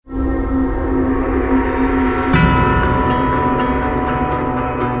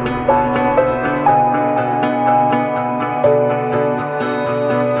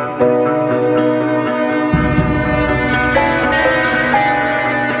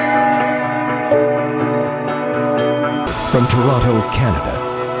From Toronto,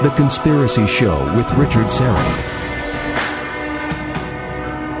 Canada, The Conspiracy Show with Richard Serra.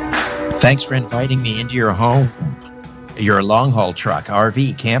 Thanks for inviting me into your home, your long-haul truck,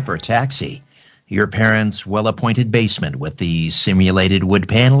 RV, camper, taxi, your parents' well-appointed basement with the simulated wood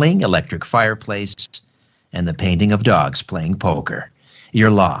paneling, electric fireplace, and the painting of dogs playing poker,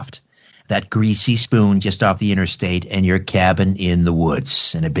 your loft, that greasy spoon just off the interstate, and your cabin in the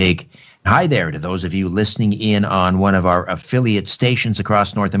woods. And a big hi there to those of you listening in on one of our affiliate stations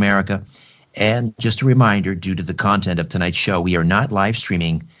across North America. And just a reminder, due to the content of tonight's show, we are not live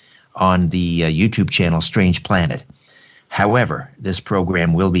streaming on the YouTube channel Strange Planet. However, this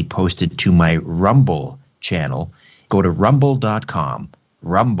program will be posted to my Rumble channel. Go to rumble.com,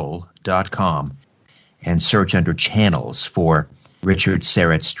 and search under channels for Richard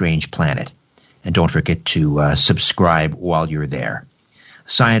Serra's Strange Planet. And don't forget to subscribe while you're there.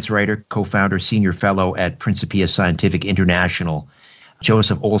 Science writer, co-founder, senior fellow at Principia Scientific International,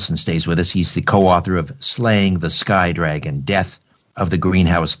 Joseph Olson stays with us. He's the co-author of Slaying the Sky Dragon, Death of the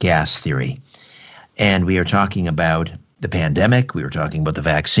Greenhouse Gas Theory. And we are talking about the pandemic. We were talking about the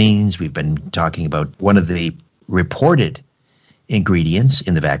vaccines. We've been talking about one of the reported ingredients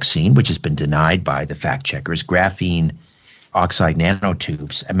in the vaccine, which has been denied by the fact checkers, graphene oxide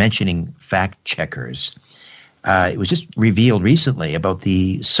nanotubes. I'm mentioning fact checkers. It was just revealed recently about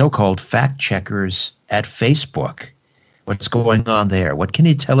the so-called fact checkers at Facebook. What's going on there? What can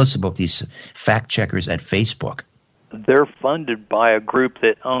you tell us about these fact checkers at Facebook? They're funded by a group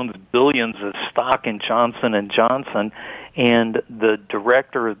that owns billions of stock in Johnson & Johnson, and the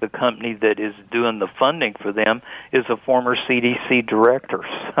director of the company that is doing the funding for them is a former CDC director.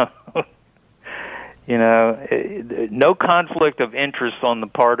 So, you know, no conflict of interest on the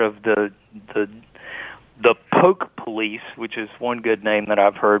part of the poke police, which is one good name that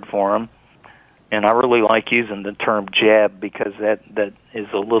I've heard for them. And I really like using the term jab because that is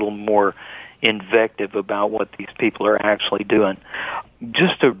a little more invective about what these people are actually doing.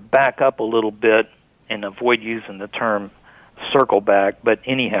 Just to back up a little bit and avoid using the term circle back, but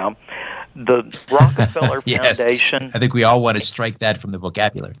anyhow, the Rockefeller yes, Foundation... I think we all want to strike that from the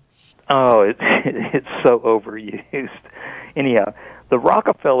vocabulary. Oh, it's so overused. Anyhow, the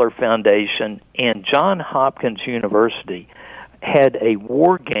Rockefeller Foundation and Johns Hopkins University had a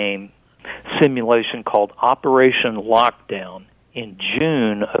war game simulation called Operation Lockdown in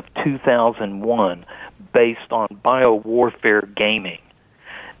June of 2001 based on biowarfare gaming.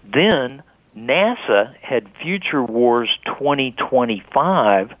 Then NASA had Future Wars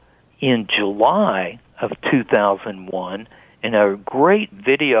 2025 in July of 2001, and a great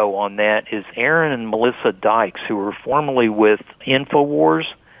video on that is Aaron and Melissa Dykes, who were formerly with InfoWars,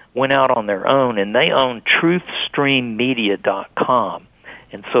 went out on their own, and they own TruthStreamMedia.com.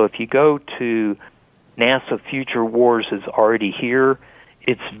 And so if you go to NASA Future Wars is already here,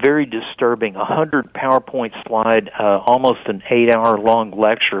 it's very disturbing. 100 PowerPoint slide, almost an 8-hour-long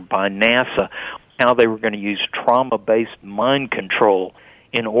lecture by NASA, how they were going to use trauma-based mind control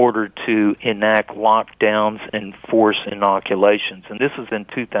in order to enact lockdowns and force inoculations. And this is in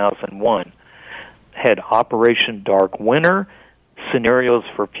 2001. Had Operation Dark Winter, Scenarios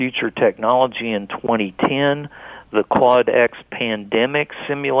for Future Technology in 2010, the Claude X Pandemic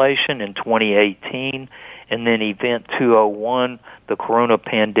simulation in 2018, and then Event 201, the Corona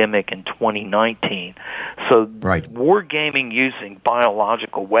Pandemic in 2019. So right. Wargaming using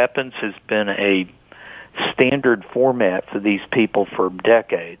biological weapons has been a standard format for these people for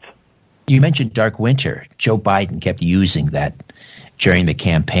decades. You mentioned Dark Winter. Joe Biden kept using that during the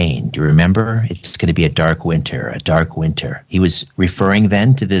campaign. Do you remember? It's going to be a dark winter, a dark winter. He was referring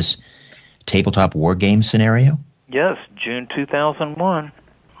then to this tabletop war game scenario? Yes, June 2001.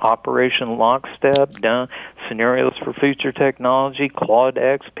 Operation Lockstep, down Scenarios for Future Technology, Claude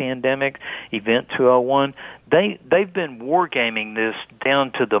X Pandemic, Event 201. They've been wargaming this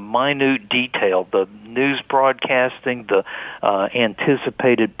down to the minute detail, the news broadcasting, the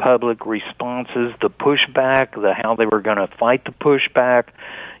anticipated public responses, the pushback, how they were going to fight the pushback,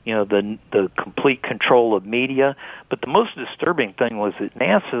 you know, the complete control of media. But the most disturbing thing was that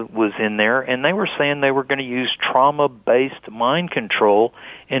NASA was in there, and they were saying they were going to use trauma-based mind control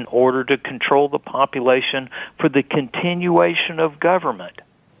in order to control the population for the continuation of government.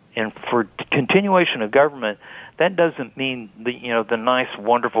 And for continuation of government, that doesn't mean the nice,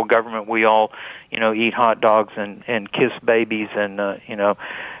 wonderful government we all, eat hot dogs and kiss babies and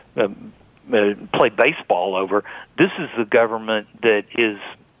play baseball over. This is the government that is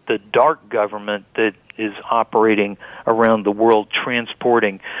the dark government that is operating around the world,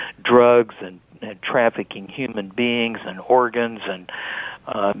 transporting drugs and trafficking human beings and organs and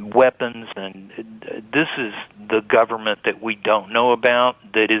weapons, and this is the government that we don't know about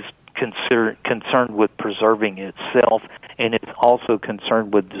that is concerned with preserving itself, and it's also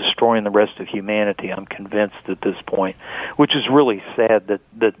concerned with destroying the rest of humanity, I'm convinced at this point, which is really sad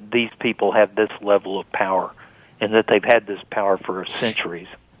that these people have this level of power and that they've had this power for centuries.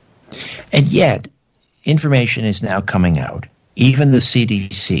 And yet, information is now coming out. Even the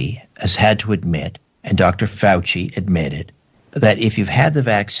CDC has had to admit, and Dr. Fauci admitted, that if you've had the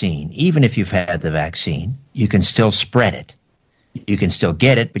vaccine, even if you've had the vaccine, you can still spread it. You can still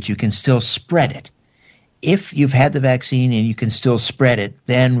get it, but you can still spread it. If you've had the vaccine and you can still spread it,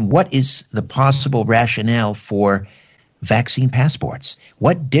 then what is the possible rationale for vaccine passports?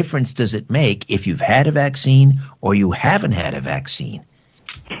 What difference does it make if you've had a vaccine or you haven't had a vaccine?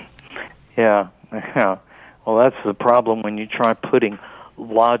 Yeah. Well, that's the problem when you try putting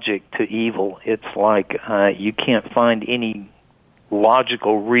logic to evil. It's like you can't find any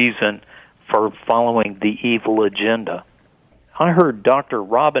logical reason for following the evil agenda. I heard Dr.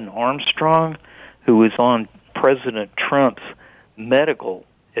 Robin Armstrong, who was on President Trump's medical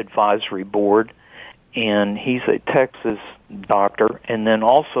advisory board, and he's a Texas doctor, and then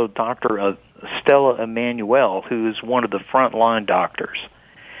also Dr. Stella Emanuel, who is one of the frontline doctors.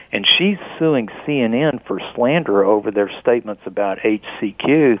 And she's suing CNN for slander over their statements about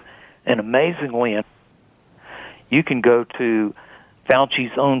HCQ, and amazingly, you can go to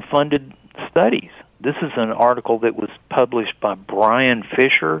Fauci's own funded studies. This is an article that was published by Brian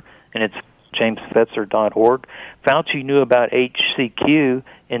Fisher, and it's jamesfetzer.org. Fauci knew about HCQ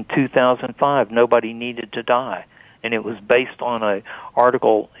in 2005. Nobody needed to die. And it was based on an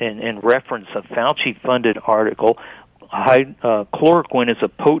article in reference, a Fauci-funded article. Chloroquine is a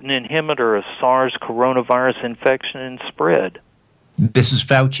potent inhibitor of SARS coronavirus infection and spread. This is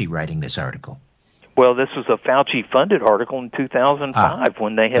Fauci writing this article. Well, this was a Fauci-funded article in 2005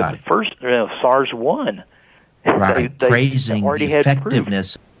 when they had the first SARS-1. Right, praising the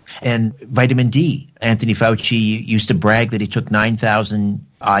effectiveness. And vitamin D. Anthony Fauci used to brag that he took 9,000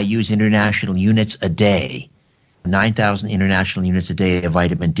 IU's international units a day. 9,000 international units a day of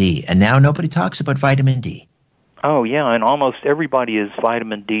vitamin D. And now nobody talks about vitamin D. Oh, yeah, and almost everybody is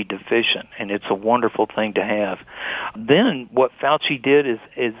vitamin D deficient, and it's a wonderful thing to have. Then what Fauci did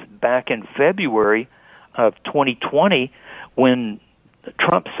is back in February of 2020, when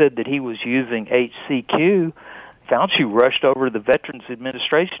Trump said that he was using HCQ, Fauci rushed over to the Veterans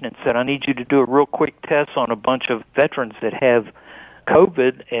Administration and said, I need you to do a real quick test on a bunch of veterans that have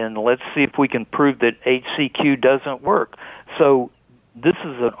COVID, and let's see if we can prove that HCQ doesn't work. So this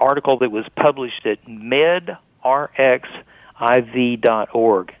is an article that was published at medrxiv.org.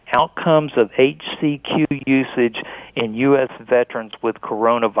 Outcomes of HCQ usage in U.S. veterans with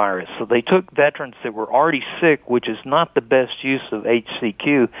coronavirus. So they took veterans that were already sick, which is not the best use of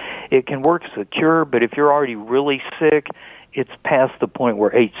HCQ. It can work as a cure, but if you're already really sick, it's past the point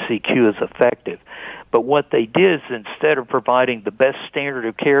where HCQ is effective. But what they did is, instead of providing the best standard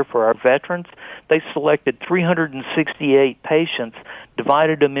of care for our veterans, they selected 368 patients,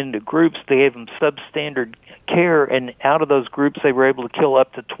 divided them into groups, they gave them substandard care, and out of those groups they were able to kill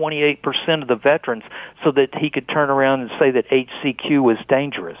up to 28% of the veterans so that he could turn around and say that HCQ was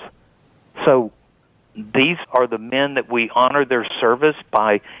dangerous. So these are the men that we honor their service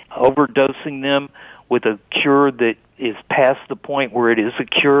by overdosing them with a cure that is past the point where it is a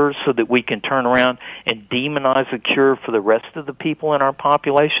cure, so that we can turn around and demonize a cure for the rest of the people in our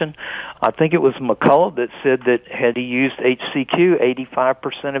population. I think it was McCullough that said that had he used HCQ,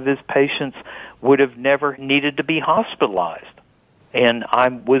 85% of his patients would have never needed to be hospitalized. And I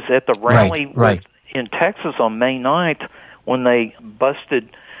was at the rally in Texas on May 9th when they busted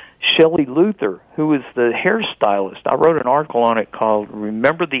Shelley Luther, who was the hairstylist. I wrote an article on it called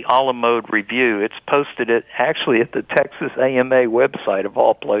Remember the a la Mode Review. It's posted actually at the Texas AMA website of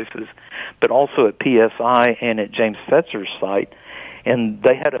all places, but also at PSI and at James Fetzer's site. And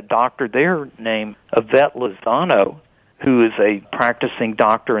they had a doctor there named Yvette Lozano, who is a practicing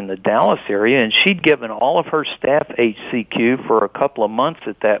doctor in the Dallas area, and she'd given all of her staff HCQ for a couple of months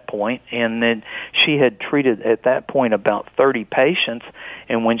at that point, and then she had treated at that point about 30 patients.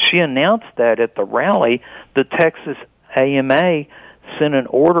 And when she announced that at the rally, the Texas AMA sent an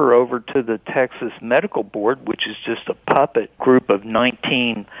order over to the Texas Medical Board, which is just a puppet group of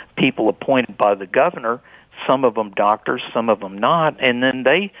 19 people appointed by the governor, some of them doctors, some of them not, and then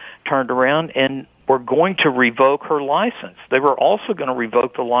they turned around and were going to revoke her license. They were also going to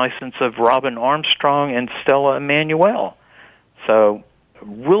revoke the license of Robin Armstrong and Stella Emanuel. So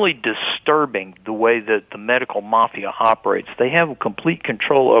really disturbing the way that the medical mafia operates. They have complete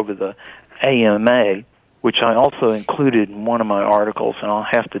control over the AMA. which I also included in one of my articles, and I'll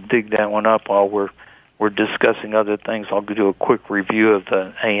have to dig that one up while we're discussing other things. I'll do a quick review of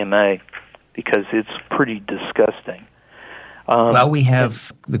the AMA because it's pretty disgusting. Well, we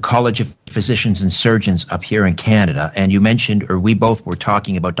have the College of Physicians and Surgeons up here in Canada, and you mentioned, or we both were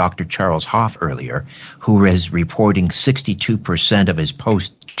talking about Dr. Charles Hoff earlier, who is reporting 62% of his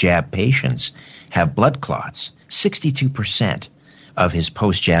post-jab patients have blood clots. 62% of his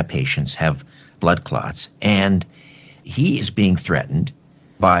post-jab patients have blood clots, and he is being threatened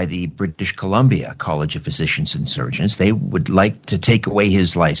by the British Columbia College of Physicians and Surgeons. They would like to take away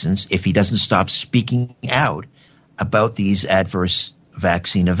his license if he doesn't stop speaking out about these adverse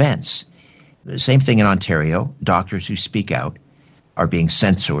vaccine events. The same thing in Ontario. Doctors who speak out are being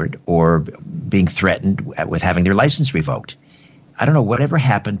censored or being threatened with having their license revoked. I don't know whatever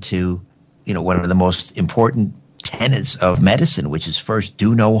happened to, one of the most important tenets of medicine, which is first,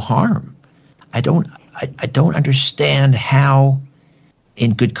 do no harm. I don't understand how,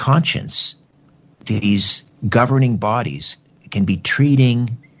 in good conscience, these governing bodies can be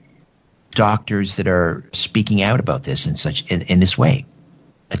treating doctors that are speaking out about this in this way.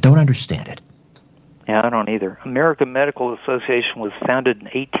 I don't understand it. Yeah, I don't either. American Medical Association was founded in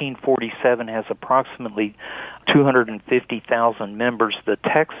 1847, has approximately 250,000 members. The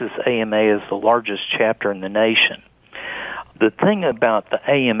Texas AMA is the largest chapter in the nation. The thing about the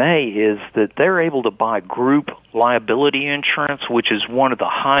AMA is that they're able to buy group liability insurance, which is one of the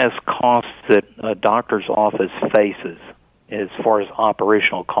highest costs that a doctor's office faces as far as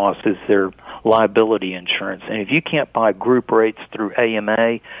operational costs, is their liability insurance. And if you can't buy group rates through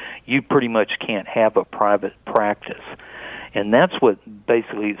AMA, you pretty much can't have a private practice. And that's what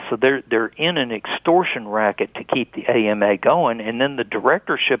basically, so they're in an extortion racket to keep the AMA going, and then the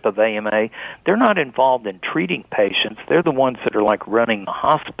directorship of AMA, they're not involved in treating patients. They're the ones that are like running the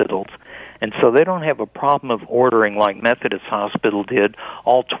hospitals. And so they don't have a problem of ordering, like Methodist Hospital did,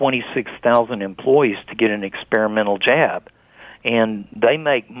 all 26,000 employees to get an experimental jab. And they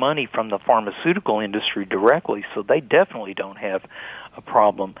make money from the pharmaceutical industry directly, so they definitely don't have a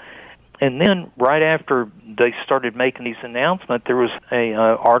problem. And then right after they started making these announcements, there was a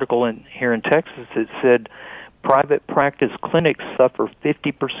article here in Texas that said private practice clinics suffer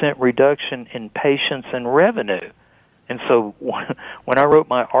 50% reduction in patients and revenue. And so when I wrote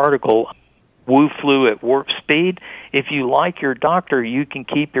my article, Wu flew at warp speed, if you like your doctor, you can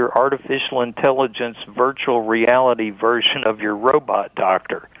keep your artificial intelligence virtual reality version of your robot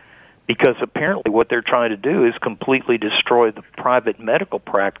doctor. Because apparently what they're trying to do is completely destroy the private medical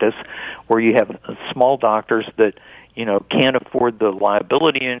practice where you have small doctors that, can't afford the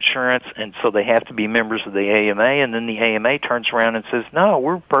liability insurance, and so they have to be members of the AMA, and then the AMA turns around and says, no,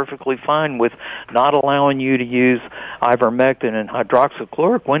 we're perfectly fine with not allowing you to use ivermectin and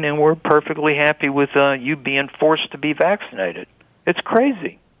hydroxychloroquine, and we're perfectly happy with you being forced to be vaccinated. It's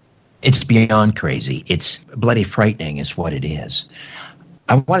crazy. It's beyond crazy. It's bloody frightening is what it is.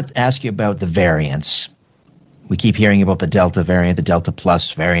 I wanted to ask you about the variants. We keep hearing about the Delta variant, the Delta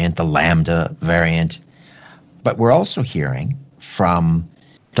Plus variant, the Lambda variant. But we're also hearing from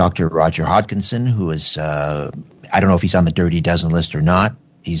Dr. Roger Hodgkinson, who is, I don't know if he's on the Dirty Dozen list or not.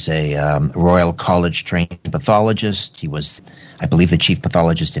 He's a Royal College-trained pathologist. He was, I believe, the chief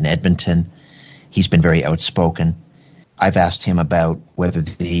pathologist in Edmonton. He's been very outspoken. I've asked him about whether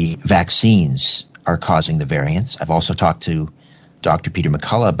the vaccines are causing the variants. I've also talked to Dr. Peter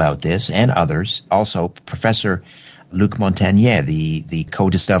McCullough about this and others. Also, Professor Luc Montagnier, the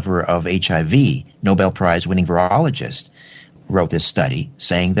co-discoverer of HIV, Nobel Prize-winning virologist, wrote this study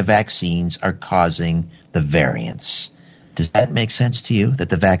saying the vaccines are causing the variants. Does that make sense to you, that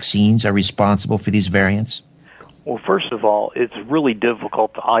the vaccines are responsible for these variants? Well, first of all, it's really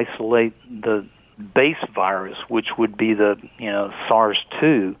difficult to isolate the base virus, which would be the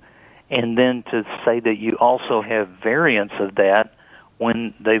SARS-2, and then to say that you also have variants of that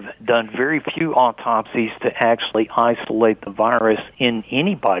when they've done very few autopsies to actually isolate the virus in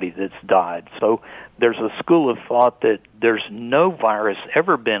anybody that's died. So there's a school of thought that there's no virus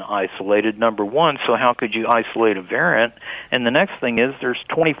ever been isolated, number one, so how could you isolate a variant? And the next thing is there's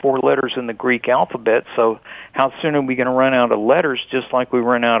 24 letters in the Greek alphabet, so how soon are we going to run out of letters just like we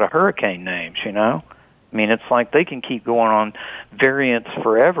run out of hurricane names, I mean, it's like they can keep going on variants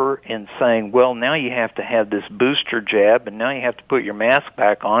forever and saying, well, now you have to have this booster jab, and now you have to put your mask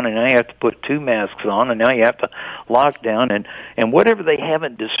back on, and now you have to put 2 masks on, and now you have to lock down, and whatever they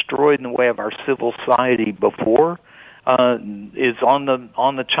haven't destroyed in the way of our civil society before is on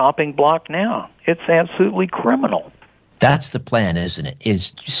the chopping block now. It's absolutely criminal. That's the plan, isn't it?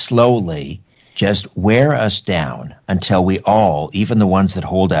 Is slowly just wear us down until we all, even the ones that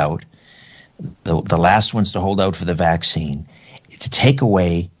hold out, the last ones to hold out for the vaccine, to take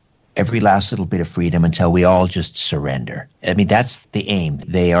away every last little bit of freedom until we all just surrender. I mean, that's the aim.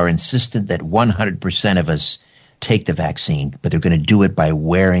 They are insistent that 100% of us take the vaccine, but they're going to do it by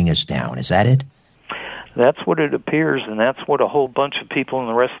wearing us down. Is that it? That's what it appears, and that's what a whole bunch of people in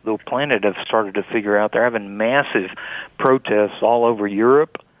the rest of the planet have started to figure out. They're having massive protests all over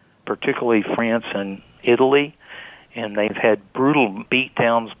Europe, particularly France and Italy, and they've had brutal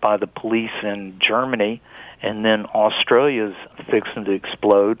beatdowns by the police in Germany, and then Australia's fixing to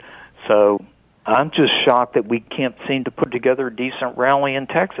explode. So I'm just shocked that we can't seem to put together a decent rally in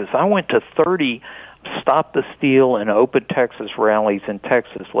Texas. I went to 30 Stop the Steal and Open Texas rallies in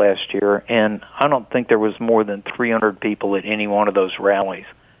Texas last year, and I don't think there was more than 300 people at any one of those rallies.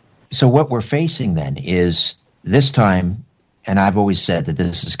 So what we're facing then is this time, and I've always said that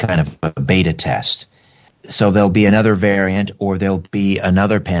this is kind of a beta test. So there'll be another variant or there'll be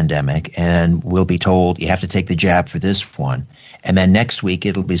another pandemic, and we'll be told you have to take the jab for this one. And then next week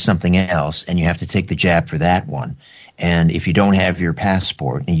it'll be something else, and you have to take the jab for that one. And if you don't have your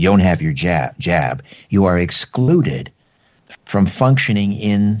passport and you don't have your jab, you are excluded from functioning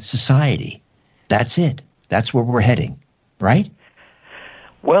in society. That's it. That's where we're heading, right?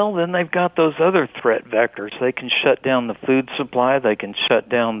 Well, then they've got those other threat vectors. They can shut down the food supply. They can shut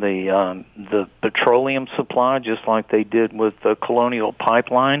down the petroleum supply, just like they did with the Colonial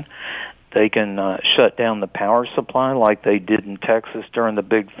Pipeline. They can shut down the power supply, like they did in Texas during the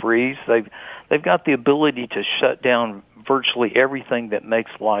Big Freeze. They've got the ability to shut down virtually everything that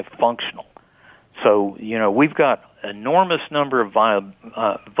makes life functional. So, we've got enormous number of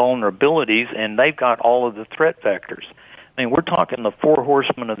vulnerabilities, and they've got all of the threat vectors. I mean, we're talking the 4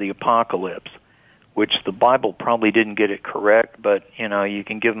 horsemen of the apocalypse, which the Bible probably didn't get it correct, but you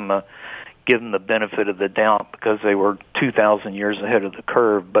can give them the benefit of the doubt because they were 2,000 years ahead of the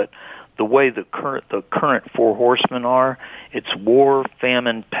curve. But the way the current 4 horsemen are, it's war,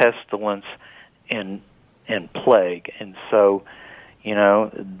 famine, pestilence, and plague. And so,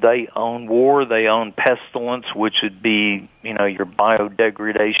 they own war, they own pestilence, which would be your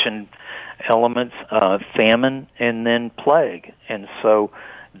biodegradation elements, famine, and then plague. And so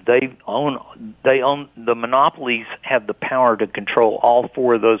the monopolies have the power to control all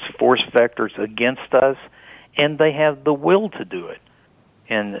 4 of those force vectors against us, and they have the will to do it.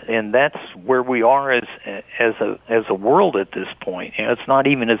 And that's where we are as a world at this point. It's not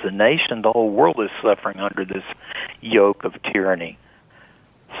even as a nation; the whole world is suffering under this yoke of tyranny.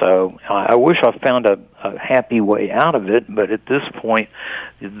 So I wish I found a happy way out of it, but at this point,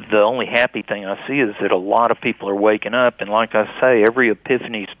 the only happy thing I see is that a lot of people are waking up, and like I say, every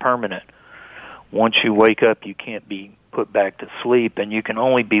epiphany is permanent. Once you wake up, you can't be put back to sleep, and you can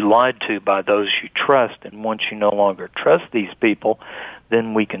only be lied to by those you trust, and once you no longer trust these people,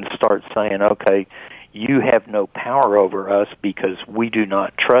 then we can start saying, okay, you have no power over us because we do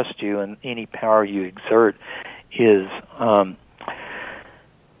not trust you, and any power you exert is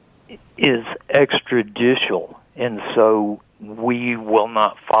extrajudicial, and so we will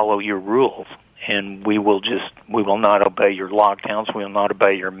not follow your rules, and we will not obey your lockdowns, we will not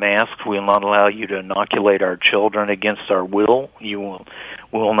obey your masks, we will not allow you to inoculate our children against our will, we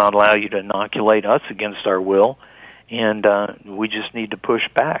will not allow you to inoculate us against our will, and we just need to push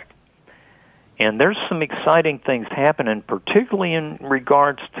back. And there's some exciting things happening, particularly in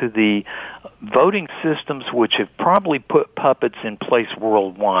regards to the voting systems, which have probably put puppets in place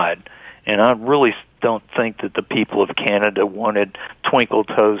worldwide. And I really don't think that the people of Canada wanted Twinkle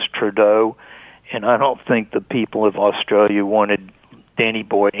Toes Trudeau, and I don't think the people of Australia wanted Danny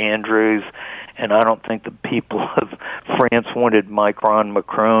Boy Andrews, and I don't think the people of France wanted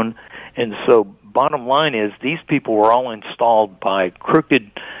Macron. And so bottom line is these people were all installed by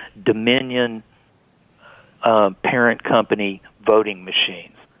crooked Dominion parent company voting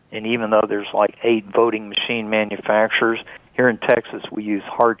machines. And even though there's like 8 voting machine manufacturers, here in Texas we use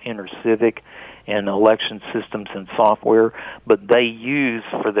Hart InterCivic and election systems and software, but they use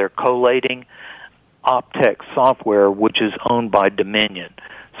for their collating Optex software, which is owned by Dominion.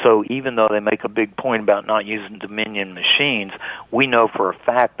 So even though they make a big point about not using Dominion machines, we know for a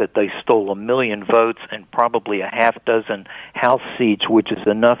fact that they stole 1 million votes and probably a half dozen House seats, which is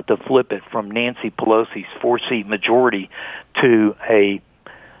enough to flip it from Nancy Pelosi's 4-seat majority to a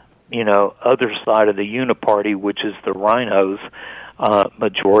other side of the uniparty, which is the Rhinos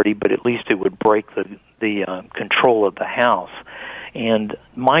majority, but at least it would break the control of the House. And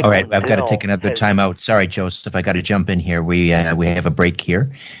Mike, all right, I've got to take another time out. Sorry, Joseph, I got to jump in here. We have a break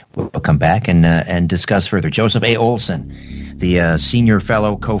here. We'll come back and discuss further. Joseph A. Olson, the senior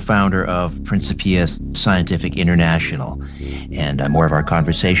fellow co-founder of Principia Scientific International. And more of our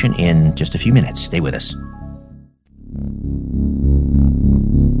conversation in just a few minutes. Stay with us.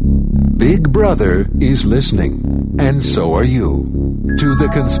 Big Brother is listening, and so are you, to The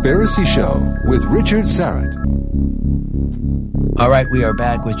Conspiracy Show with Richard Syrett. All right, we are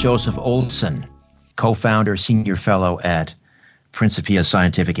back with Joseph Olson, co-founder, senior fellow at Principia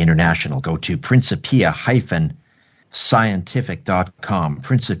Scientific International. Go to principia-scientific.com,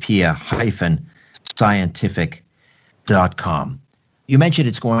 principia-scientific.com. You mentioned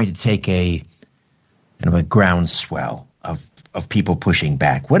it's going to take a kind of a groundswell of people pushing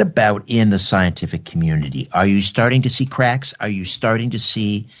back. What about in the scientific community? Are you starting to see cracks? Are you starting to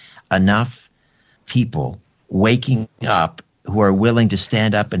see enough people waking up who are willing to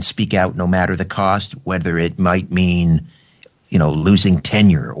stand up and speak out no matter the cost, whether it might mean, losing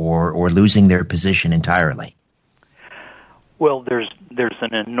tenure or losing their position entirely? Well, there's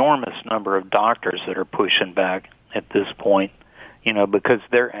an enormous number of doctors that are pushing back at this point, because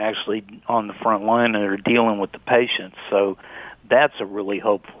they're actually on the front line and are dealing with the patients. So that's a really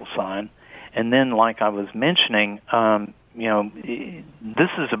hopeful sign. And then, like I was mentioning, this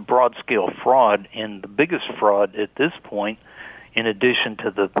is a broad-scale fraud, and the biggest fraud at this point, in addition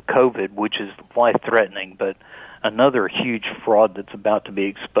to the COVID, which is life-threatening, but another huge fraud that's about to be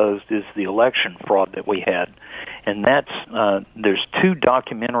exposed is the election fraud that we had. And that's there's two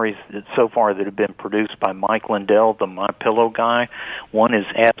documentaries that so far that have been produced by Mike Lindell, the My Pillow guy. One is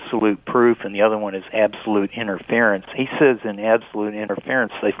Absolute Proof, and the other one is Absolute Interference. He says in Absolute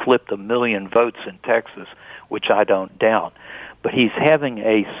Interference they flipped 1 million votes in Texas, which I don't doubt. But he's having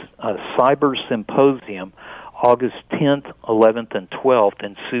a cyber symposium August 10th, 11th, and 12th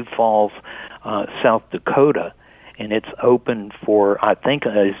in Sioux Falls, South Dakota. And it's open for, I think,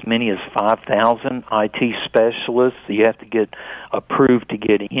 as many as 5,000 IT specialists. So you have to get approved to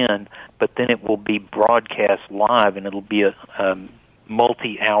get in, but then it will be broadcast live, and it'll be a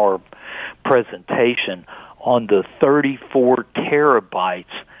multi-hour presentation on the 34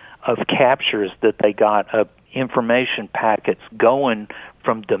 terabytes of captures that they got of information packets going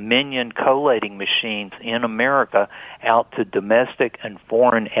from Dominion collating machines in America out to domestic and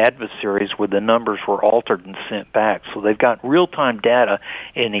foreign adversaries where the numbers were altered and sent back. So they've got real-time data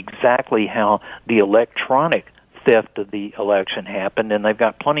in exactly how the electronic theft of the election happened, and they've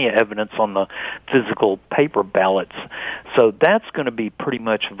got plenty of evidence on the physical paper ballots. So that's going to be pretty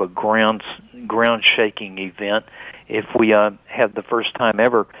much of a ground-shaking event if we have the first time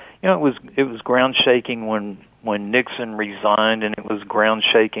ever. It was ground-shaking when Nixon resigned, and it was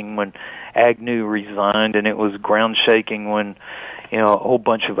ground-shaking when Agnew resigned, and it was ground-shaking when, a whole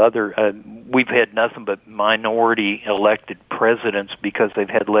bunch of other, we've had nothing but minority elected presidents because they've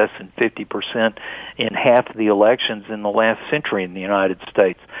had less than 50% in half of the elections in the last century in the United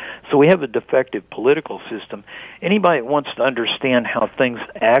States. So we have a defective political system. Anybody that wants to understand how things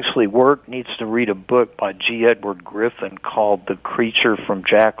actually work needs to read a book by G. Edward Griffin called The Creature from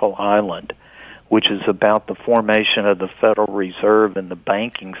Jekyll Island, which is about the formation of the Federal Reserve and the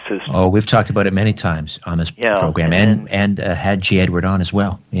banking system. Oh, we've talked about it many times on this program, and had G. Edward on as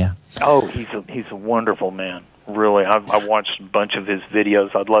well. Yeah. Oh, he's a wonderful man. Really, I watched a bunch of his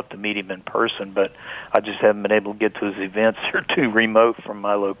videos. I'd love to meet him in person, but I just haven't been able to get to his events. They're too remote from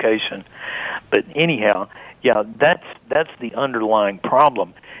my location. But anyhow, yeah, that's the underlying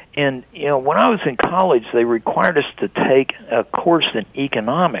problem. And, when I was in college, they required us to take a course in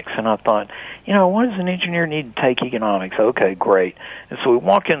economics. And I thought, why does an engineer need to take economics? Okay, great. And so we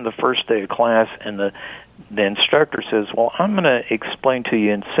walk in the first day of class, and the instructor says, well, I'm going to explain to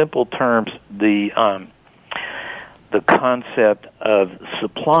you in simple terms the concept of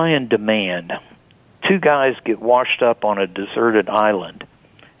supply and demand. Two guys get washed up on a deserted island,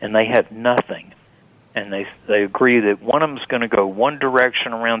 and they have nothing. And they agree that one of them's going to go one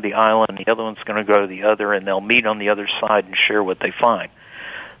direction around the island, the other one's going to go the other, and they'll meet on the other side and share what they find.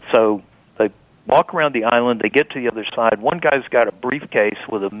 So they walk around the island, they get to the other side. One guy's got a briefcase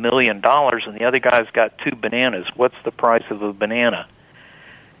with $1 million, and the other guy's got 2 bananas. What's the price of a banana?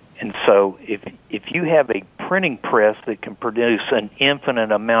 And so if you have a printing press that can produce an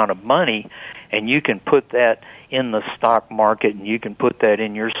infinite amount of money, and you can put that in the stock market, and you can put that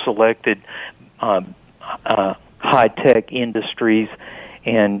in your selected high-tech industries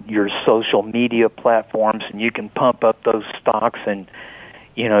and your social media platforms, and you can pump up those stocks, and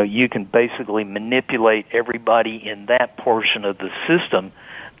you can basically manipulate everybody in that portion of the system,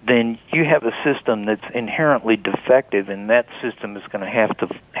 then you have a system that's inherently defective, and that system is going to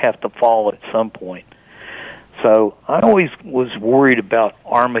have to fall at some point. So I always was worried about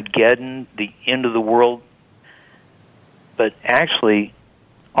Armageddon, the end of the world But actually,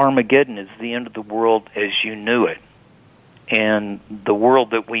 Armageddon is the end of the world as you knew it. And the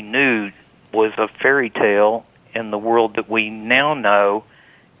world that we knew was a fairy tale, and the world that we now know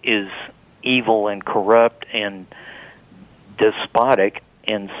is evil and corrupt and despotic,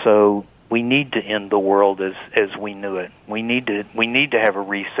 and so we need to end the world as we knew it. We need to have a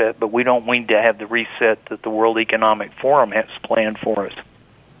reset, but we don't need to have the reset that the World Economic Forum has planned for us.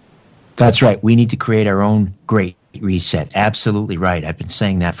 That's right. We need to create our own great reset. Absolutely right. I've been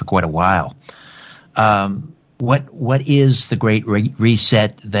saying that for quite a while. What is the great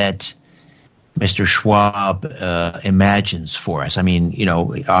reset that Mr. Schwab imagines for us? I mean,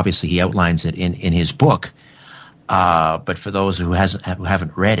 obviously he outlines it in his book, but for those who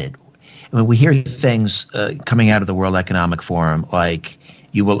haven't read it, I mean, we hear things coming out of the World Economic Forum like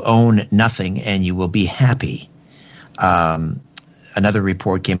you will own nothing and you will be happy. Another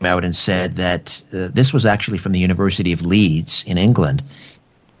report came out and said that this was actually from the University of Leeds in England.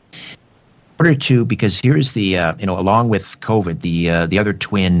 In order to, because here's the along with COVID, the other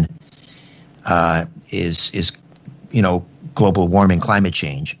twin is global warming, climate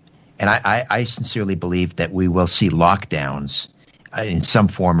change, and I sincerely believe that we will see lockdowns in some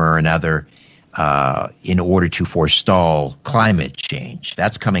form or another in order to forestall climate change.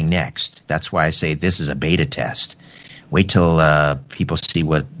 That's coming next. That's why I say this is a beta test. Wait till people see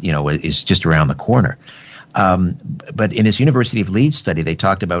what is just around the corner. But in this University of Leeds study, they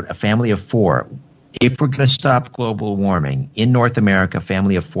talked about a family of 4. If we're going to stop global warming in North America, a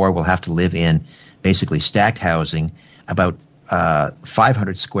family of 4 will have to live in basically stacked housing, about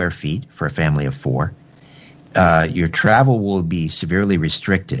 500 square feet for a family of 4. Your travel will be severely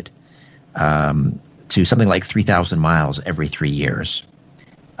restricted to something like 3,000 miles every 3 years.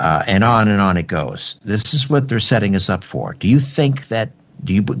 And on it goes. This is what they're setting us up for. Do you think that?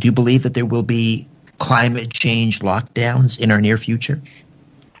 Do you believe that there will be climate change lockdowns in our near future?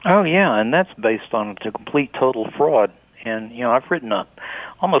 Oh yeah, and that's based on a complete total fraud. And I've written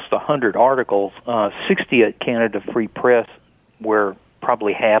almost 100 articles, 60 at Canada Free Press, where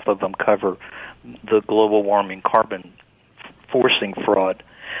probably half of them cover the global warming carbon forcing fraud.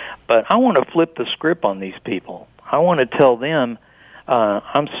 But I want to flip the script on these people. I want to tell them,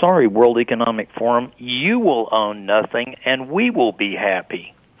 I'm sorry, World Economic Forum, you will own nothing and we will be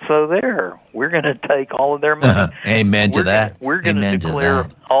happy. So there, we're going to take all of their money. Amen to that. We're going to declare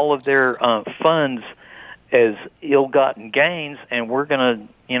all of their funds as ill-gotten gains, and we're going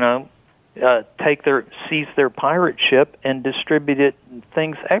to, seize their pirate ship and distribute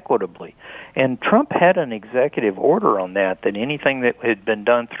things equitably. And Trump had an executive order on that anything that had been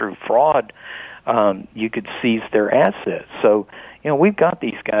done through fraud, you could seize their assets. So, we've got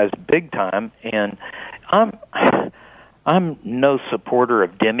these guys big time, and I'm no supporter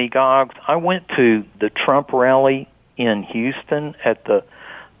of demagogues. I went to the Trump rally in Houston at the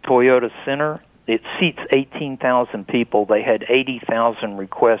Toyota Center. It seats 18,000 people. They had 80,000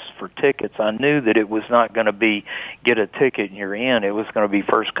 requests for tickets. I knew that it was not going to be get a ticket and you're in. It was going to be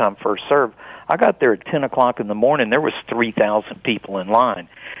first come, first serve. I got there at 10 o'clock in the morning. There was 3,000 people in line.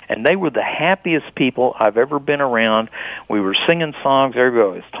 And they were the happiest people I've ever been around. We were singing songs.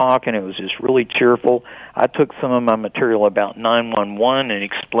 Everybody was talking. It was just really cheerful. I took some of my material about 911 and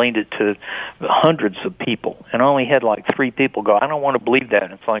explained it to hundreds of people. And I only had like 3 people go, I don't want to believe that.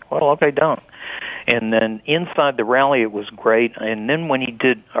 And it's like, well, okay, don't. And then inside the rally, it was great. And then when he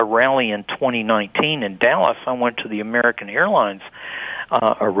did a rally in 2019 in Dallas, I went to the American Airlines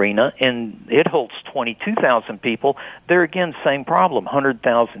arena, and it holds 22,000 people. There again, same problem,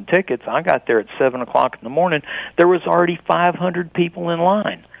 100,000 tickets. I got there at 7 o'clock in the morning. There was already 500 people in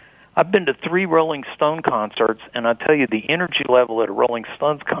line. I've been to 3 Rolling Stone concerts, and I tell you, the energy level at a Rolling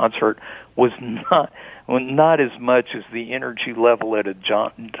Stones concert was not as much as the energy level at a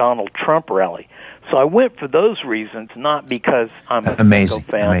Donald Trump rally. So I went for those reasons, not because I'm a amazing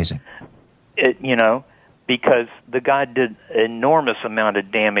fan. Amazing. Because the guy did enormous amount of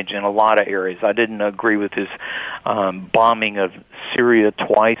damage in a lot of areas. I didn't agree with his bombing of Syria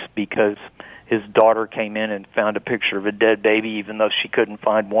twice because his daughter came in and found a picture of a dead baby, even though she couldn't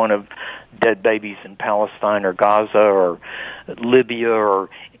find one of dead babies in Palestine or Gaza or Libya or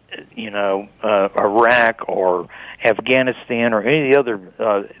Iraq or Afghanistan or any of the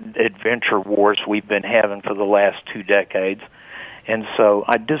other adventure wars we've been having for the last 2 decades. And so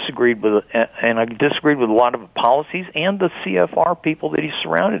I disagreed with a lot of the policies and the CFR people that he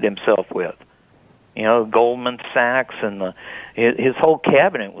surrounded himself with. Goldman Sachs and his whole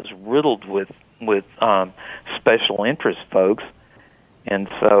cabinet was riddled with special interest folks. And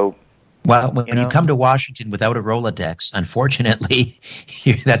so Well, when you come to Washington without a Rolodex, unfortunately,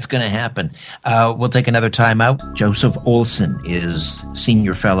 that's going to happen. We'll take another time out. Joseph Olson is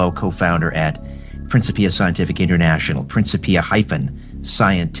Senior Fellow, Co-founder at Principia Scientific International,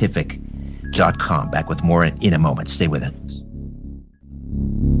 principia-scientific.com. Back with more in a moment. Stay with us.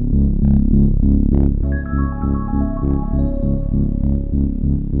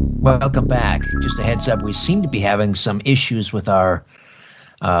 Welcome back. Just a heads up, we seem to be having some issues with our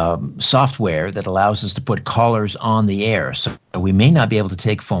software that allows us to put callers on the air. So we may not be able to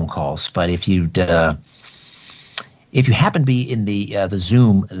take phone calls, but if you happen to be in the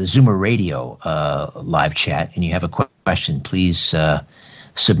Zoomer Radio live chat and you have a question, please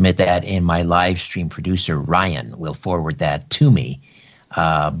submit that, and my live stream producer Ryan will forward that to me.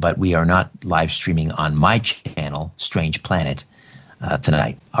 But we are not live streaming on my channel, Strange Planet,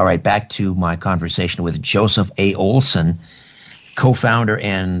 tonight. All right, back to my conversation with Joseph A. Olson, co-founder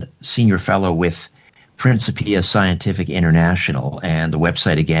and senior fellow with Principia Scientific International. And the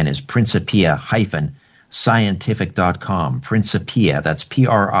website again is principia-scientific.com. Principia, that's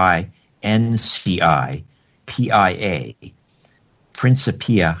Principia,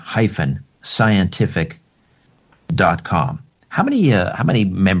 Principia-scientific.com. How many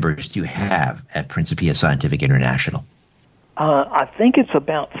members do you have at Principia Scientific International? I think it's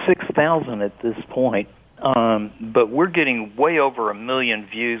about 6,000 at this point. But we're getting way over 1 million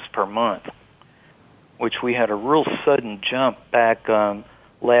views per month, which we had a real sudden jump back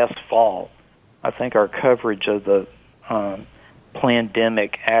last fall. I think our coverage of the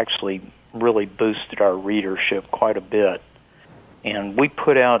pandemic actually really boosted our readership quite a bit. And we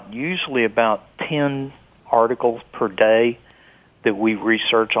put out usually about 10 articles per day that we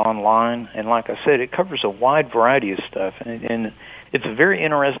research online. And like I said, it covers a wide variety of stuff. And it's a very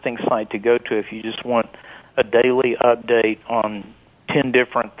interesting site to go to if you just want a daily update on 10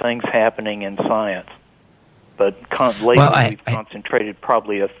 different things happening in science. But lately we've concentrated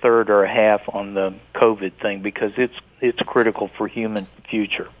probably a third or a half on the COVID thing because it's critical for human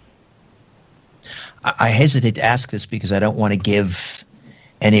future. I hesitate to ask this because I don't want to give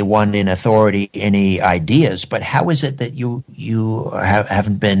anyone in authority any ideas, but how is it that you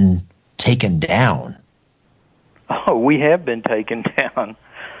haven't been taken down? Oh, we have been taken down.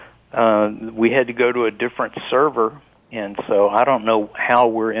 We had to go to a different server, and so I don't know how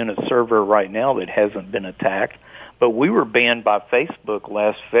we're in a server right now that hasn't been attacked, but we were banned by Facebook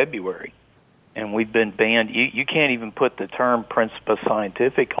last February, and we've been banned. You can't even put the term Principia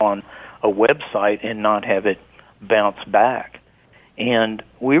Scientific on a website and not have it bounce back. And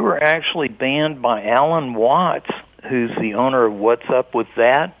we were actually banned by Alan Watts, who's the owner of What's Up With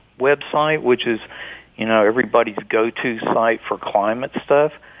That website, which is, everybody's go-to site for climate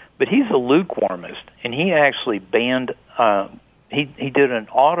stuff. But he's a lukewarmist, and he actually banned, he did an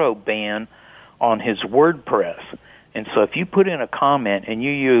auto ban on his WordPress. And so if you put in a comment and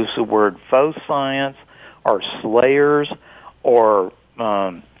you use the word faux science or slayers or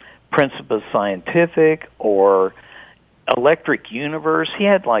Principia Scientific or electric universe, he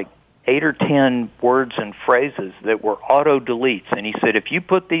had like 8 or 10 words and phrases that were auto deletes, and he said if you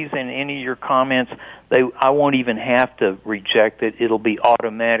put these in any of your comments, I won't even have to reject it, it'll be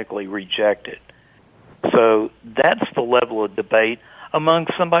automatically rejected. So that's the level of debate among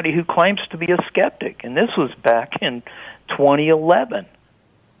somebody who claims to be a skeptic, and this was back in 2011.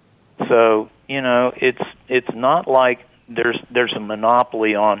 So it's not like there's a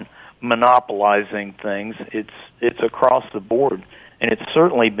monopoly on monopolizing things. It's across the board. And it's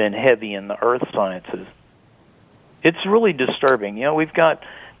certainly been heavy in the earth sciences. It's really disturbing. We've got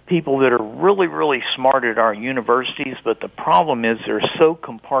people that are really, really smart at our universities, but the problem is they're so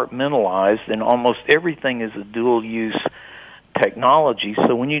compartmentalized, and almost everything is a dual-use technology.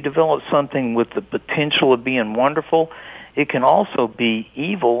 So when you develop something with the potential of being wonderful, it can also be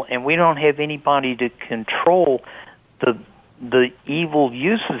evil, and we don't have anybody to control the evil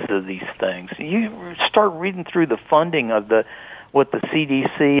uses of these things. You start reading through the funding of what the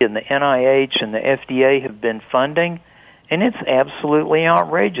CDC and the NIH and the FDA have been funding, and it's absolutely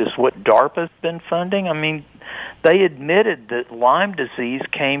outrageous what DARPA's been funding. I mean, they admitted that Lyme disease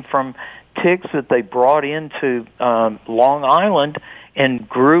came from ticks that they brought into Long Island and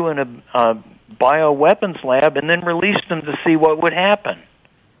grew in a bioweapons lab and then released them to see what would happen.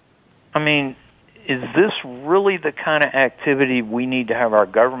 I mean, is this really the kind of activity we need to have our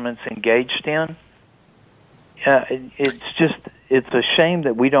governments engaged in? It's a shame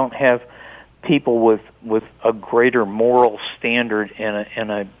that we don't have people with a greater moral standard and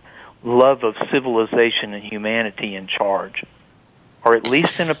a love of civilization and humanity in charge, or at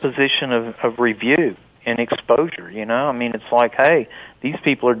least in a position of review. and exposure. I mean, it's like, hey, these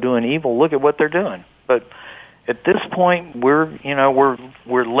people are doing evil. Look at what they're doing. But at this point, we're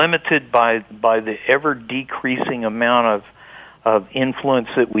limited by the ever decreasing amount of influence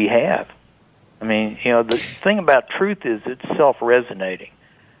that we have. I mean, the thing about truth is it's self-resonating.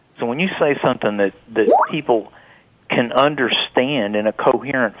 So when you say something that people can understand in a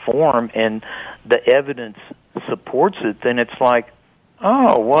coherent form and the evidence supports it, then it's like,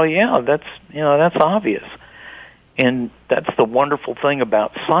 oh, well, yeah, that's obvious. And that's the wonderful thing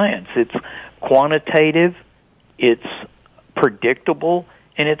about science. It's quantitative, it's predictable,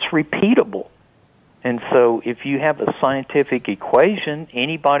 and it's repeatable. And so if you have a scientific equation,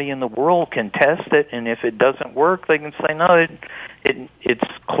 anybody in the world can test it, and if it doesn't work, they can say, no, it's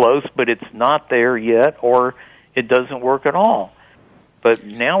close, but it's not there yet, or it doesn't work at all. But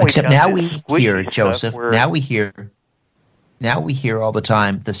now we hear, Joseph, now we hear all the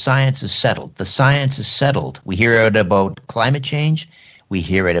time, the science is settled. The science is settled. We hear it about climate change. We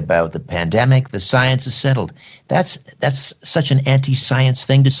hear it about the pandemic. The science is settled. That's such an anti-science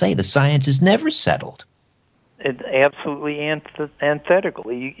thing to say. The science is never settled. It's absolutely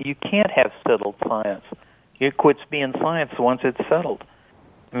antithetical. You can't have settled science. It quits being science once it's settled.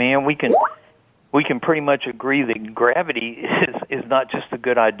 I mean, we can pretty much agree that gravity is not just a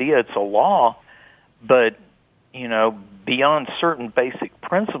good idea, it's a law, but, beyond certain basic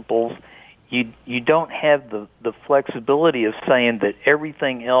principles, you don't have the flexibility of saying that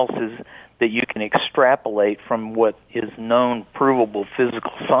everything else is that you can extrapolate from what is known, provable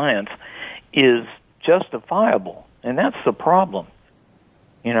physical science is justifiable, and that's the problem,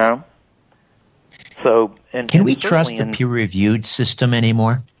 So, can we trust the peer-reviewed system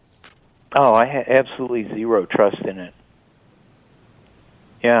anymore? Oh, I have absolutely zero trust in it.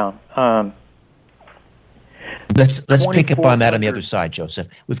 Yeah. Let's pick up on that on the other side, Joseph.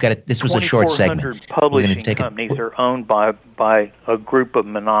 We've got it. This was a short segment. 2,400 publishing companies are owned by a group of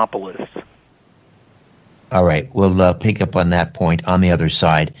monopolists. All right, we'll pick up on that point on the other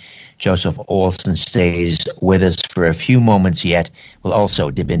side. Joseph Olson stays with us for a few moments yet. We'll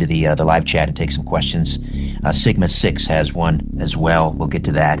also dip into the live chat and take some questions. Sigma 6 has one as well. We'll get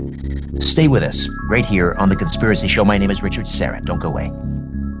to that. Stay with us right here on The Conspiracy Show. My name is Richard Serra. Don't go away.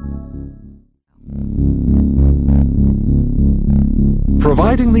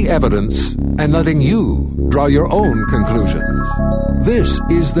 Providing the evidence and letting you draw your own conclusions. This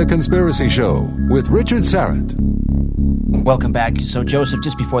is The Conspiracy Show with Richard Serra. Welcome back. So, Joseph,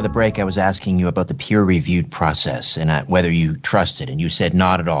 just before the break, I was asking you about the peer-reviewed process and whether you trust it, and you said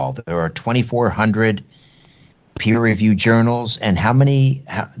not at all. There are 2,400 peer-reviewed journals, and how many?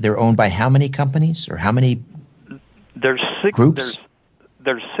 They're owned by how many companies, or how many groups?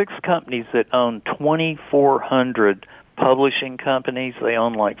 There's 6 companies that own 2,400 publishing companies. They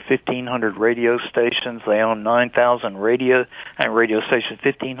own like 1,500 radio stations. They own 9,000 radio stations,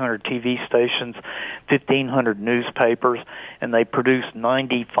 1,500 TV stations, 1,500 newspapers, and they produce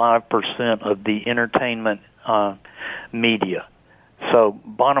 95% of the entertainment media. So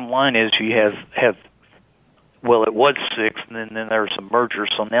bottom line is you have well, it was 6, and then there was some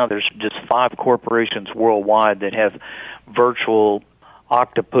mergers, so now there's just 5 corporations worldwide that have virtual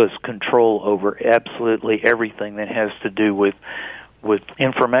octopus control over absolutely everything that has to do with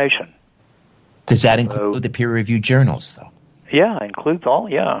information. Does that include the peer-reviewed journals, though? Yeah, includes all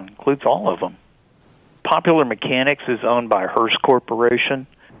of them. Popular Mechanics is owned by Hearst Corporation.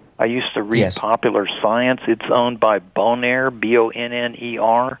 I used to read Popular Science. It's owned by Bonaire,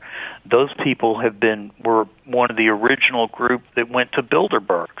 Bonner. Those people were one of the original group that went to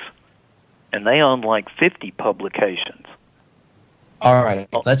Bilderberg's, and they own like 50 publications. All right,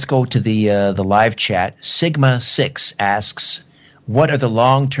 let's go to the live chat. Sigma 6 asks, what are the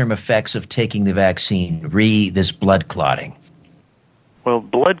long-term effects of taking the vaccine? This blood clotting. Well,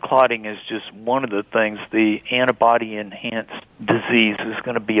 blood clotting is just one of the things. The antibody-enhanced disease is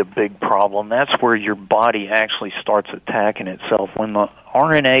going to be a big problem. That's where your body actually starts attacking itself. When the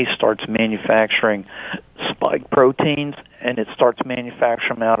RNA starts manufacturing spike proteins and it starts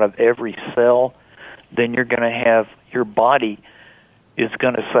manufacturing them out of every cell, then you're going to have your body is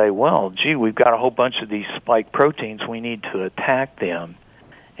going to say, well, gee, we've got a whole bunch of these spike proteins. We need to attack them.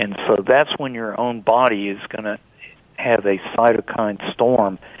 And so that's when your own body is going to have a cytokine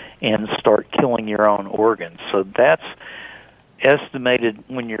storm and start killing your own organs. So that's estimated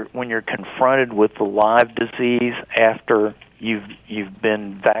when you're confronted with the live disease after you've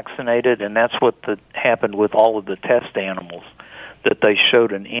been vaccinated, and that's what happened with all of the test animals, that they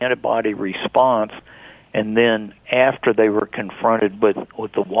showed an antibody response. And then after they were confronted with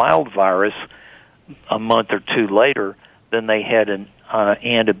the wild virus a month or two later, then they had an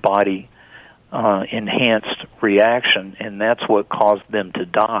antibody enhanced reaction, and that's what caused them to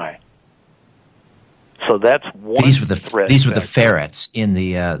die. So that's one. These were the ferrets in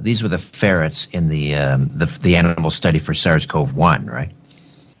the the animal study for SARS-CoV-1, right?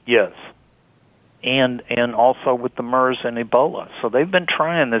 Yes, and also with the MERS and Ebola. So they've been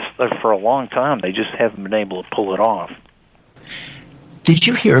trying this for a long time. They just haven't been able to pull it off. Did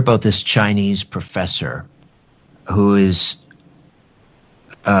you hear about this Chinese professor who is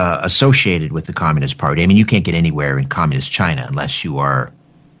associated with the Communist Party? I mean, you can't get anywhere in Communist China unless you are,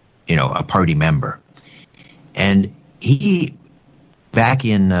 a party member. And he, back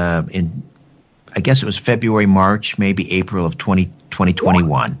in I guess it was February, March, maybe April of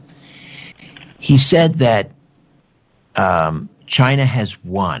 2021, he said that China has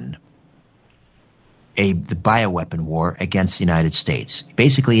won the bioweapon war against the United States,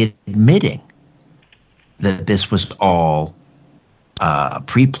 basically admitting that this was all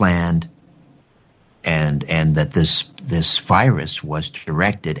pre-planned and that this virus was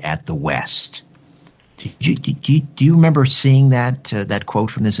directed at the West. Do you remember seeing that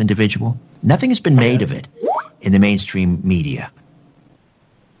quote from this individual? Nothing has been made of it in the mainstream media.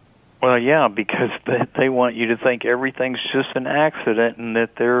 Well, yeah, because they want you to think everything's just an accident and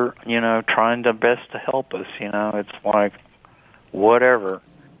that they're, trying their best to help us. It's like, whatever.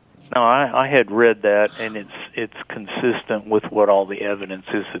 No, I had read that, and it's consistent with what all the evidence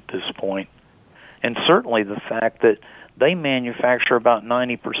is at this point. And certainly the fact that they manufacture about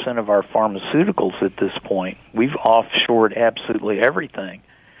 90% of our pharmaceuticals at this point. We've offshored absolutely everything.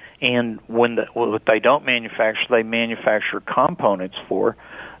 And what they don't manufacture, they manufacture components for.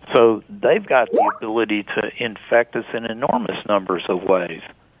 So they've got the ability to infect us in enormous numbers of ways.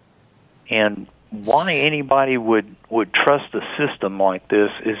 And why anybody would trust a system like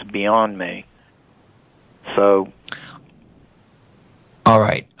this is beyond me. So... All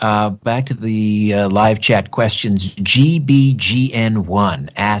right. Back to the live chat questions. GBGN1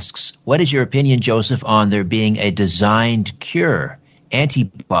 asks, what is your opinion, Joseph, on there being a designed cure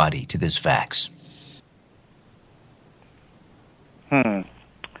antibody to this vax? I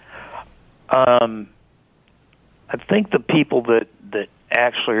think the people that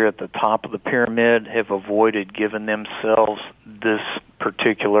actually are at the top of the pyramid have avoided giving themselves this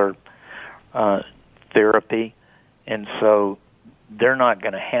particular therapy, and so they're not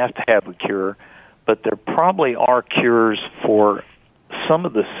going to have a cure, but there probably are cures for some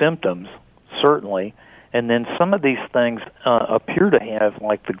of the symptoms, certainly, and then some of these things appear to have,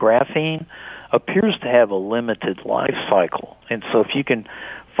 like the graphene, appears to have a limited life cycle. And so if you can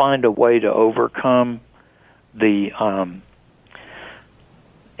find a way to overcome the,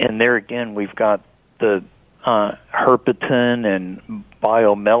 and there again we've got the herpetin and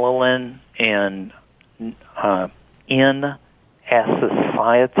biomelilin and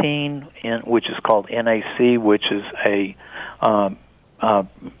N-acetylcysteine, which is called NAC, which is a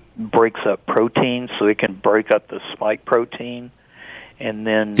breaks up protein, so it can break up the spike protein. And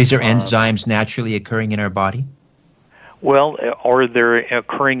then these are enzymes naturally occurring in our body? Well, or they're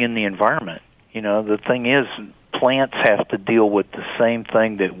occurring in the environment. The thing is, plants have to deal with the same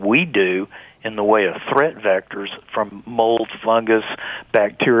thing that we do in the way of threat vectors from mold, fungus,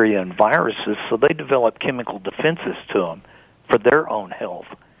 bacteria, and viruses, so they develop chemical defenses to them for their own health.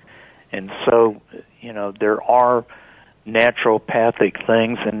 And so, there are naturopathic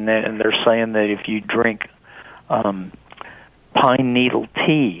things, and they're saying that if you drink pine needle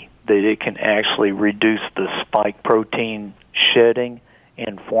tea, that it can actually reduce the spike protein shedding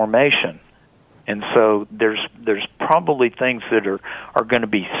and formation. And so there's probably things that are going to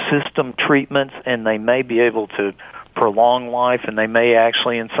be system treatments, and they may be able to prolong life, and they may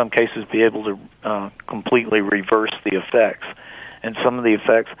actually in some cases be able to completely reverse the effects. And some of the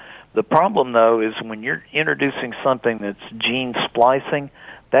effects, the problem though is when you're introducing something that's gene splicing,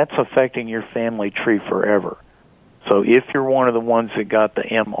 that's affecting your family tree forever. So if you're one of the ones that got the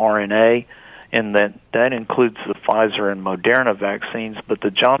mRNA, and that includes the Pfizer and Moderna vaccines, but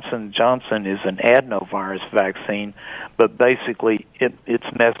the Johnson & Johnson is an adenovirus vaccine, but basically it's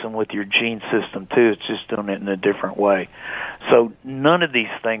messing with your gene system too. It's just doing it in a different way. So none of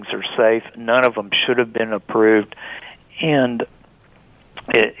these things are safe. None of them should have been approved, and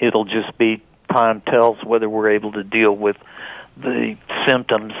it'll just be time tells whether we're able to deal with the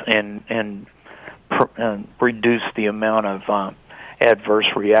symptoms and reduce the amount of adverse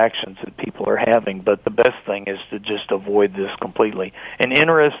reactions that people are having. But the best thing is to just avoid this completely. And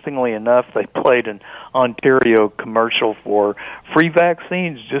interestingly enough, they played an Ontario commercial for free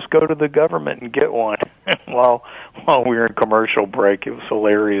vaccines. Just go to the government and get one while we were in commercial break. It was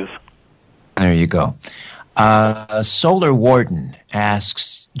hilarious. There you go. Solar Warden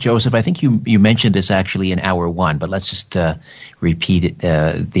asks, Joseph, I think you mentioned this actually in hour one, but let's just repeat it,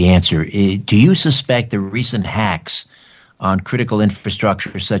 the answer. Do you suspect the recent hacks on critical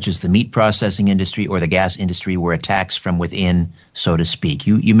infrastructure such as the meat processing industry or the gas industry were attacks from within, so to speak?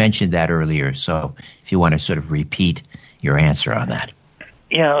 You mentioned that earlier, so if you want to sort of repeat your answer on that.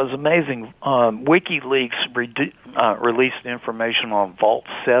 Yeah, it was amazing. WikiLeaks released information on Vault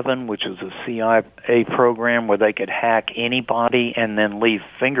 7, which is a CIA program where they could hack anybody and then leave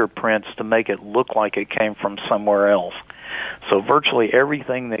fingerprints to make it look like it came from somewhere else. So virtually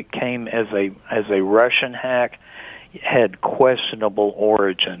everything that came as a Russian hack had questionable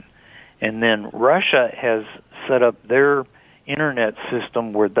origin. And then Russia has set up their internet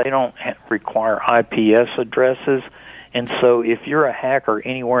system where they don't require IPS addresses. And so if you're a hacker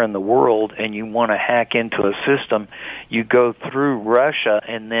anywhere in the world and you want to hack into a system, you go through Russia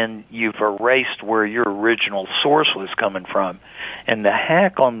and then you've erased where your original source was coming from. And the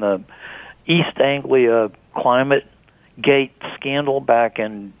hack on the East Anglia climate gate scandal back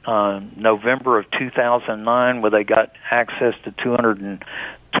in November of 2009 where they got access to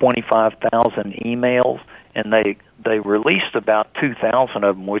 225,000 emails, and they released about 2,000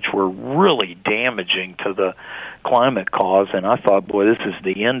 of them, which were really damaging to the climate cause, and I thought, boy, this is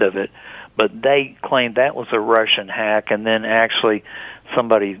the end of it. But they claimed that was a Russian hack, and then actually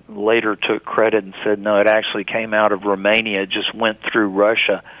somebody later took credit and said, no, it actually came out of Romania, just went through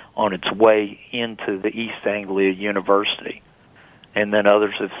Russia on its way into the East Anglia University. And then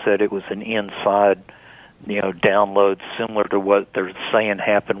others have said it was an inside, download similar to what they're saying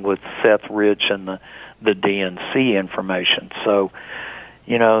happened with Seth Rich and the DNC information. So,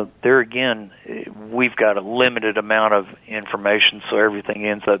 there again, we've got a limited amount of information, so everything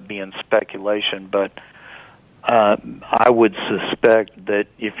ends up being speculation. But I would suspect that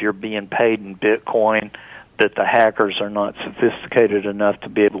if you're being paid in Bitcoin, that the hackers are not sophisticated enough to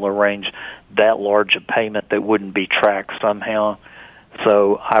be able to arrange that large a payment that wouldn't be tracked somehow.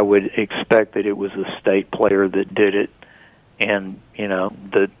 So I would expect that it was a state player that did it, and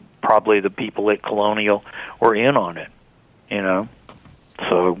that probably the people at Colonial were in on it.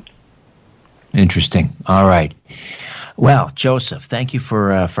 So interesting. All right. Well, Joseph, thank you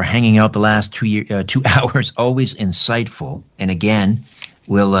for hanging out the last 2 hours. Always insightful. And again,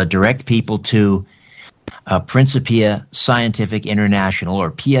 we'll direct people to Principia Scientific International,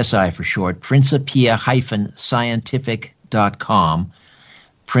 or PSI for short, principia-scientific.com,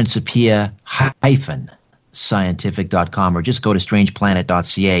 principia-scientific.com, or just go to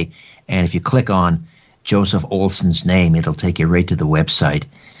strangeplanet.ca, and if you click on Joseph Olson's name, it'll take you right to the website.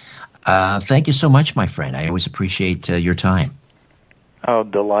 Thank you so much, my friend. I always appreciate your time. Oh,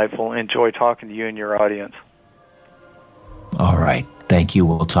 delightful. Enjoy talking to you and your audience. All right. Thank you.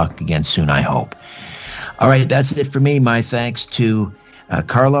 We'll talk again soon, I hope. All right, that's it for me. My thanks to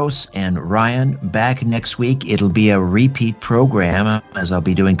Carlos and Ryan. Back next week. It'll be a repeat program, as I'll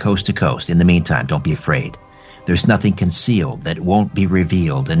be doing Coast to Coast. In the meantime, don't be afraid. There's nothing concealed that won't be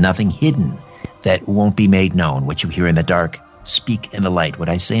revealed, and nothing hidden that won't be made known. What you hear in the dark, speak in the light. What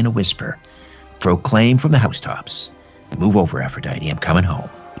I say in a whisper, proclaim from the housetops. Move over, Aphrodite. I'm coming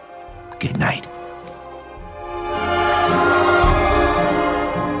home. Good night.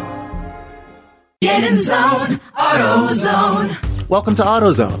 Get in zone, AutoZone. Welcome to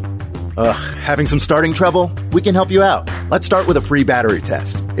AutoZone. Having some starting trouble? We can help you out. Let's start with a free battery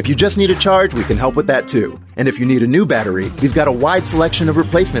test. If you just need a charge, we can help with that too. And if you need a new battery, we've got a wide selection of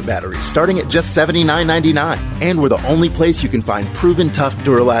replacement batteries starting at just $79.99. And we're the only place you can find proven tough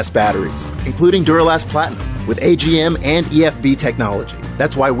Duralast batteries, including Duralast Platinum with AGM and EFB technology.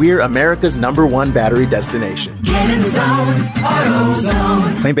 That's why we're America's #1 battery destination. Get in zone,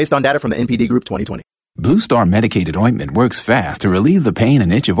 AutoZone. Claim based on data from the NPD Group 2020. Blue Star medicated ointment works fast to relieve the pain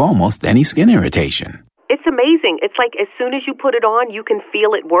and itch of almost any skin irritation. It's amazing. It's like as soon as you put it on, you can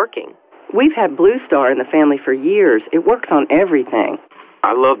feel it working. We've had Blue Star in the family for years. It works on everything.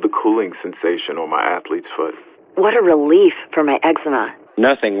 I love the cooling sensation on my athlete's foot. What a relief for my eczema.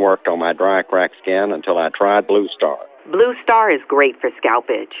 Nothing worked on my dry, cracked skin until I tried Blue Star. Blue Star is great for scalp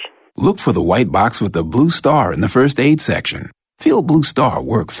itch. Look for the white box with the Blue Star in the first aid section. Feel Blue Star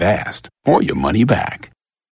work fast, or your money back.